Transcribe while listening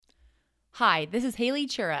Hi, this is Haley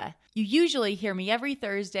Chura. You usually hear me every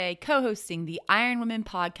Thursday co-hosting the Iron Women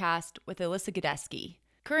podcast with Alyssa Godesky.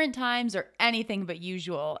 Current times are anything but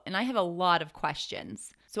usual, and I have a lot of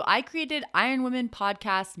questions. So I created Iron Women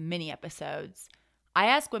podcast mini episodes. I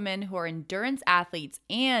ask women who are endurance athletes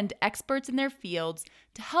and experts in their fields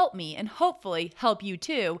to help me and hopefully help you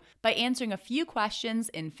too by answering a few questions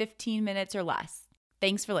in 15 minutes or less.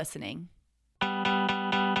 Thanks for listening.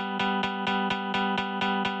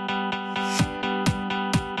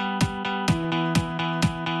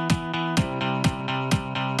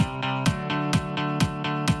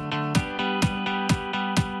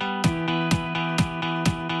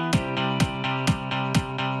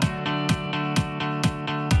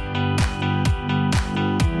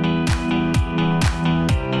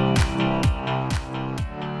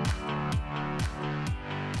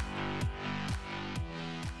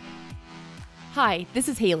 Hi, this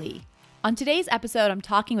is Haley. On today's episode, I'm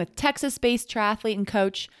talking with Texas-based triathlete and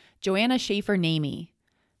coach Joanna Schaefer-Namey.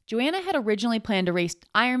 Joanna had originally planned to race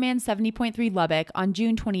Ironman 70.3 Lubbock on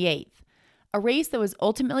June 28th, a race that was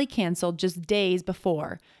ultimately canceled just days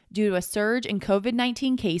before due to a surge in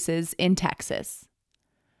COVID-19 cases in Texas.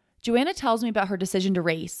 Joanna tells me about her decision to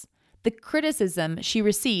race, the criticism she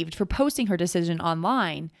received for posting her decision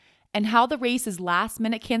online, and how the race's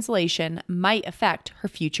last-minute cancellation might affect her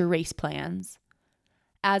future race plans.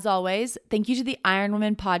 As always, thank you to the Iron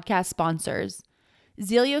Women podcast sponsors,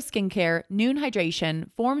 Zelio Skincare, Noon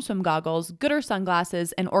Hydration, Form Swim Goggles, Gooder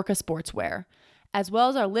Sunglasses, and Orca Sportswear, as well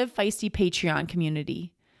as our Live Feisty Patreon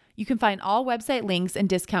community. You can find all website links and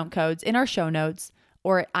discount codes in our show notes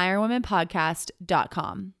or at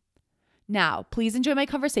ironwomenpodcast.com. Now, please enjoy my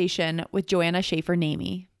conversation with Joanna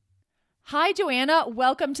Schaefer-Namey. Hi, Joanna.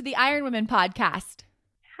 Welcome to the Iron Women podcast.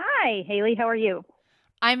 Hi, Haley. How are you?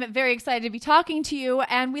 I'm very excited to be talking to you,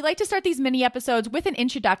 and we like to start these mini episodes with an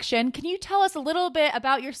introduction. Can you tell us a little bit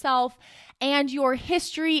about yourself and your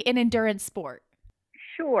history in endurance sport?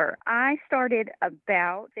 Sure. I started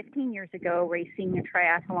about 15 years ago racing a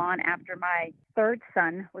triathlon after my third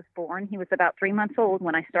son was born. He was about 3 months old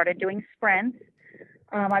when I started doing sprints.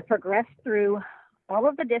 I progressed through all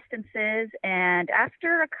of the distances, and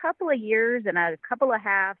after a couple of years and a couple of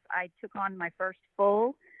halves, I took on my first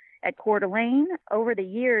full at Coeur d'Alene. Over the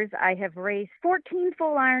years, I have raced 14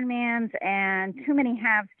 full Ironmans and too many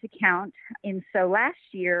halves to count. And so last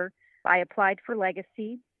year, I applied for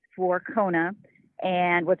Legacy for Kona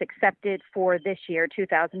and was accepted for this year,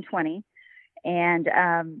 2020. And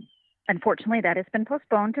unfortunately, that has been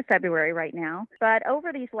postponed to February right now. But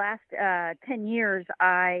over these last 10 years,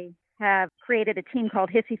 I have created a team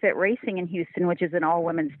called Hissy Fit Racing in Houston, which is an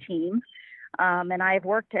all-women's team. And I have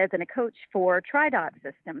worked as a coach for TriDot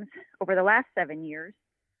Systems over the last 7 years,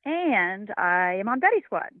 and I am on Betty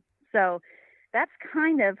Squad. So that's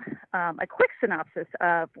kind of a quick synopsis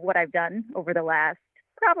of what I've done over the last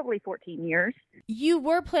probably 14 years. You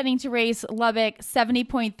were planning to race Lubbock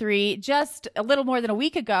 70.3 just a little more than a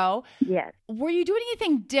week ago. Yes. Were you doing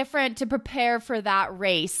anything different to prepare for that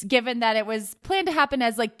race, given that it was planned to happen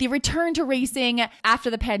as like the return to racing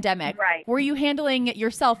after the pandemic? Right. Were you handling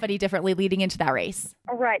yourself any differently leading into that race?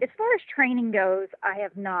 Right. As far as training goes, I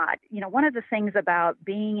have not. You know, one of the things about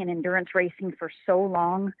being in endurance racing for so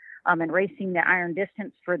long, and racing the iron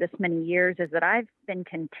distance for this many years is that I've been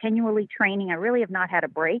continually training. I really have not had a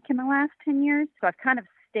break in the last 10 years. So I've kind of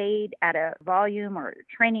stayed at a volume or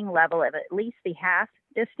training level of at least the half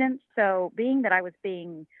distance. So being that I was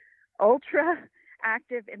being ultra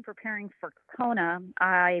active in preparing for Kona,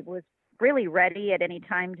 I was really ready at any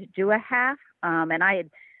time to do a half. And I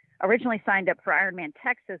had originally signed up for Ironman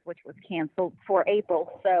Texas, which was canceled for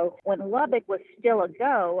April. So when Lubbock was still a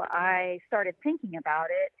go, I started thinking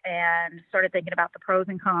about it and started thinking about the pros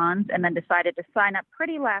and cons, and then decided to sign up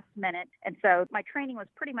pretty last minute. And so my training was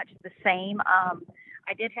pretty much the same.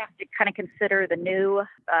 I did have to kind of consider the new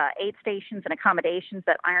aid stations and accommodations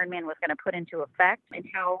that Ironman was going to put into effect and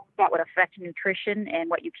how that would affect nutrition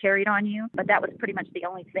and what you carried on you. But that was pretty much the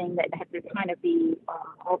only thing that had to kind of be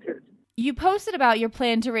altered. You posted about your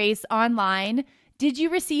plan to race online. Did you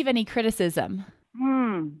receive any criticism?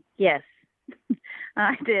 Yes,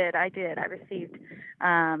 I did. I received,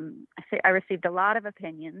 I received a lot of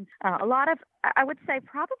opinions. I would say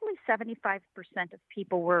probably 75% of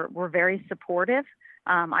people were very supportive.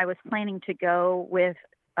 I was planning to go with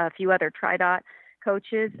a few other TriDot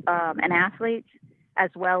coaches and athletes, as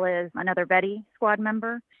well as another Betty Squad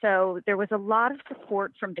member. So there was a lot of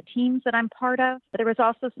support from the teams that I'm part of, but there was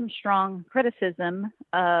also some strong criticism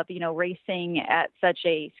of, racing at such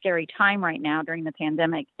a scary time right now during the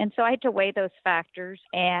pandemic. And so I had to weigh those factors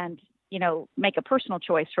and, make a personal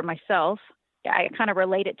choice for myself I kind of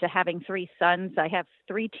relate it to having three sons. I have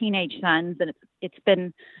three teenage sons, and it's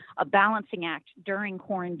been a balancing act during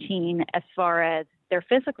quarantine as far as their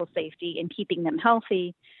physical safety and keeping them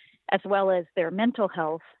healthy, as well as their mental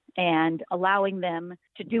health and allowing them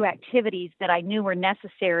to do activities that I knew were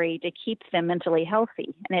necessary to keep them mentally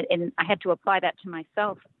healthy. And I had to apply that to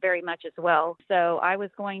myself very much as well. So I was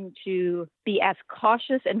going to be as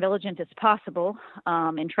cautious and vigilant as possible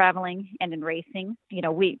in traveling and in racing. You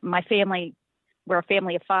know, we're a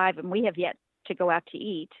family of five, and we have yet to go out to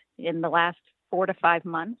eat in the last 4 to 5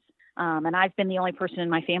 months. And I've been the only person in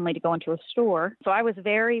my family to go into a store. So I was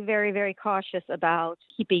very, very, very cautious about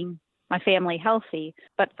keeping my family healthy.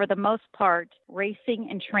 But for the most part, racing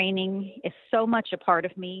and training is so much a part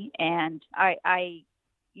of me. And I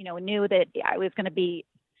knew that I was going to be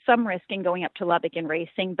some risk in going up to Lubbock and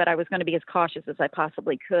racing, but I was going to be as cautious as I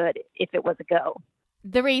possibly could if it was a go.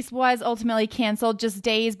 The race was ultimately canceled just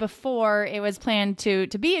days before it was planned to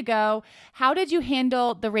be a go. How did you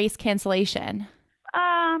handle the race cancellation?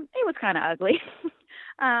 It was kind of ugly.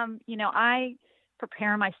 I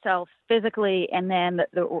prepare myself physically, and then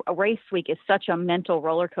a race week is such a mental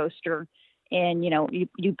roller coaster. And,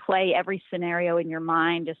 you play every scenario in your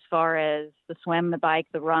mind as far as the swim, the bike,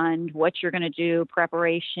 the run, what you're going to do,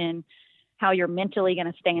 preparation, how you're mentally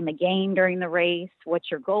going to stay in the game during the race, what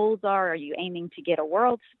your goals are. Are you aiming to get a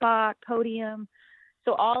world spot, podium?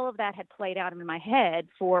 So all of that had played out in my head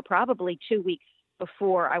for probably 2 weeks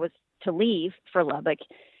before I was to leave for Lubbock,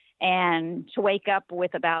 and to wake up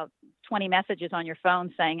with about 20 messages on your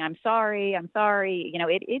phone saying, I'm sorry.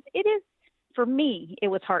 It is, for me, it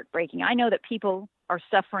was heartbreaking. I know that people are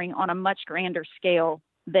suffering on a much grander scale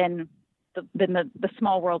than the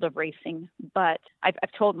small world of racing. But I've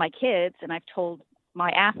told my kids, and I've told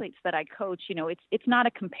my athletes that I coach, it's not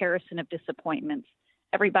a comparison of disappointments.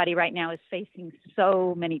 Everybody right now is facing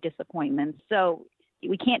so many disappointments. So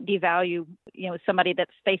we can't devalue, somebody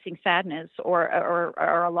that's facing sadness or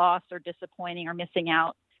a loss or disappointing or missing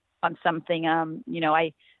out on something.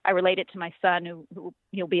 I relate it to my son who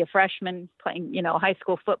he'll be a freshman playing, high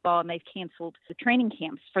school football, and they've canceled the training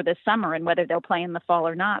camps for this summer and whether they'll play in the fall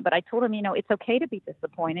or not. But I told him, it's okay to be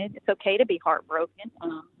disappointed. It's okay to be heartbroken.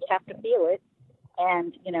 You have to feel it.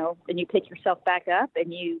 And, then you pick yourself back up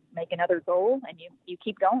and you make another goal and you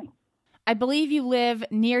keep going. I believe you live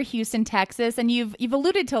near Houston, Texas, and you've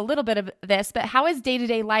alluded to a little bit of this, but how is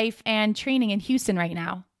day-to-day life and training in Houston right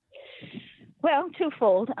now? Well,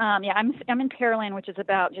 twofold. I'm in Pearland, which is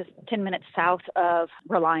about just 10 minutes south of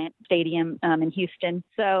Reliant Stadium in Houston.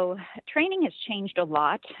 So training has changed a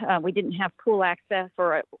lot. We didn't have pool access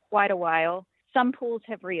for quite a while. Some pools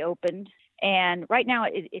have reopened. And right now,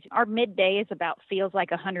 our midday feels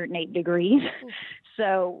like 108 degrees.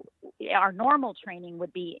 So our normal training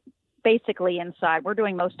would be basically inside. We're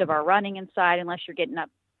doing most of our running inside unless you're getting up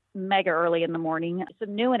mega early in the morning.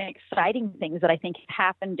 Some new and exciting things that I think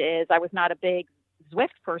happened is I was not a big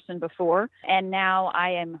Zwift person before, and now I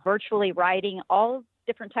am virtually riding all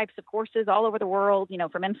different types of courses all over the world,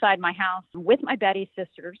 from inside my house with my Betty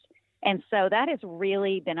sisters. And so that has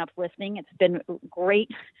really been uplifting. It's been great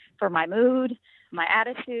for my mood, my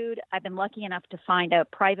attitude. I've been lucky enough to find a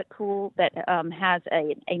private pool that has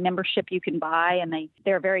a membership you can buy, and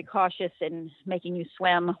they're very cautious in making you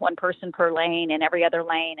swim one person per lane and every other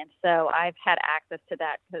lane. And so I've had access to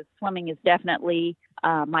that because swimming is definitely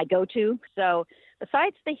my go-to. So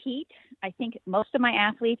besides the heat, I think most of my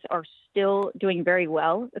athletes are still doing very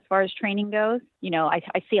well as far as training goes.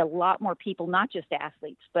 I see a lot more people, not just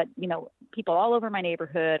athletes, but, people all over my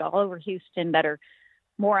neighborhood, all over Houston that are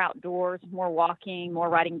more outdoors, more walking, more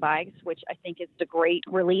riding bikes, which I think is a great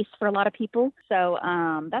release for a lot of people. So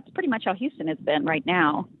that's pretty much how Houston has been right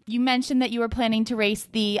now. You mentioned that you were planning to race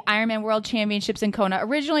the Ironman World Championships in Kona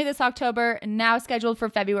originally this October, now scheduled for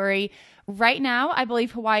February. Right now, I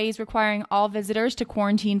believe Hawaii is requiring all visitors to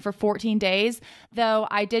quarantine for 14 days, though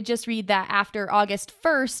I did just read that after August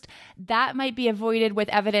 1st, that might be avoided with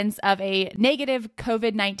evidence of a negative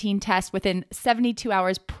COVID-19 test within 72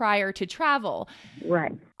 hours prior to travel.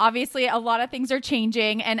 Right. Obviously, a lot of things are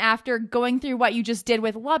changing, and after going through what you just did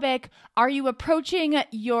with Lubbock, are you approaching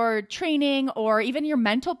your training or even your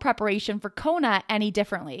mental preparation for Kona any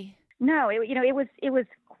differently? No, it was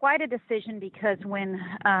quite a decision because when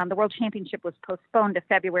the World Championship was postponed to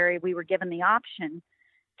February, we were given the option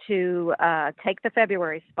to take the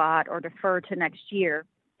February spot or defer to next year.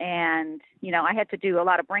 And, I had to do a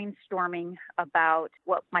lot of brainstorming about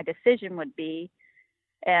what my decision would be.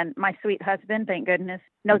 And my sweet husband, thank goodness,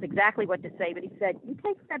 knows exactly what to say, but he said, you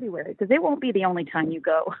take February because it won't be the only time you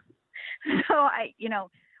go. So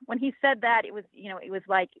when he said that, it was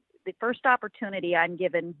like the first opportunity I'm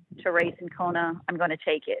given to race in Kona, I'm going to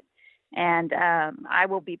take it. And I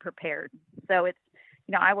will be prepared. So it's,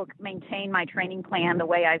 I will maintain my training plan the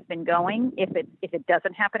way I've been going. If it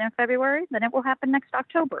doesn't happen in February, then it will happen next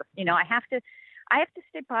October. I have to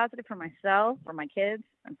stay positive for myself, for my kids,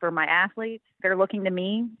 and for my athletes. They're looking to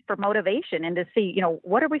me for motivation and to see,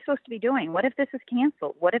 what are we supposed to be doing? What if this is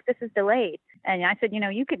canceled? What if this is delayed? And I said,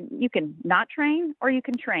 you can not train or you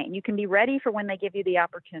can train. You can be ready for when they give you the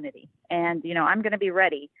opportunity. And, I'm going to be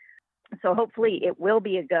ready. So hopefully it will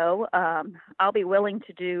be a go. I'll be willing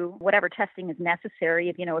to do whatever testing is necessary.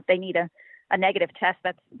 If they need a negative test,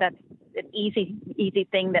 that's an easy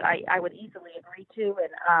thing that I would easily agree to.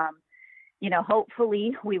 And,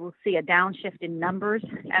 hopefully we will see a downshift in numbers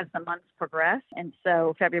as the months progress. And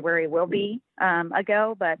so February will be a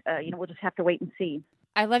go, but, we'll just have to wait and see.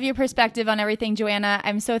 I love your perspective on everything, Joanna.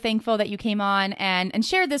 I'm so thankful that you came on and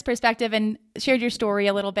shared this perspective and shared your story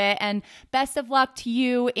a little bit. And best of luck to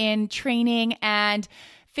you in training, and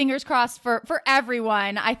fingers crossed for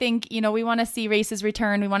everyone. I think, we want to see races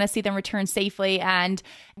return. We want to see them return safely, and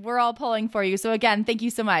we're all pulling for you. So again, thank you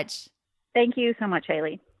so much. Thank you so much,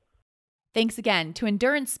 Haley. Thanks again to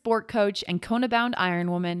endurance sport coach and Kona-bound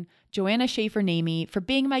Ironwoman, Joanna Schaefer-Namey, for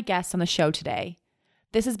being my guest on the show today.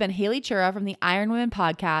 This has been Haley Chura from the Ironwomen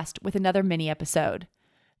podcast with another mini episode.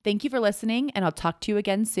 Thank you for listening, and I'll talk to you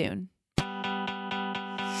again soon.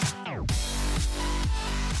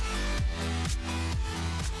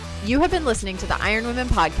 You have been listening to the Ironwomen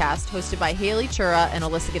podcast, hosted by Haley Chura and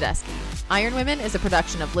Alyssa Godesky. Ironwomen is a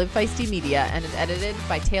production of Live Feisty Media and is edited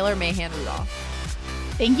by Taylor Mahan Rudolph.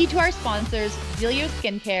 Thank you to our sponsors, Zelio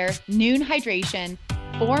Skincare, Noon Hydration,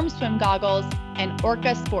 Form Swim Goggles, and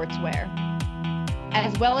Orca Sportswear,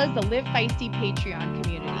 as well as the Live Feisty Patreon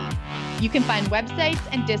community. You can find websites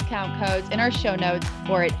and discount codes in our show notes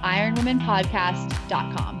or at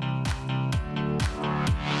ironwomenpodcast.com.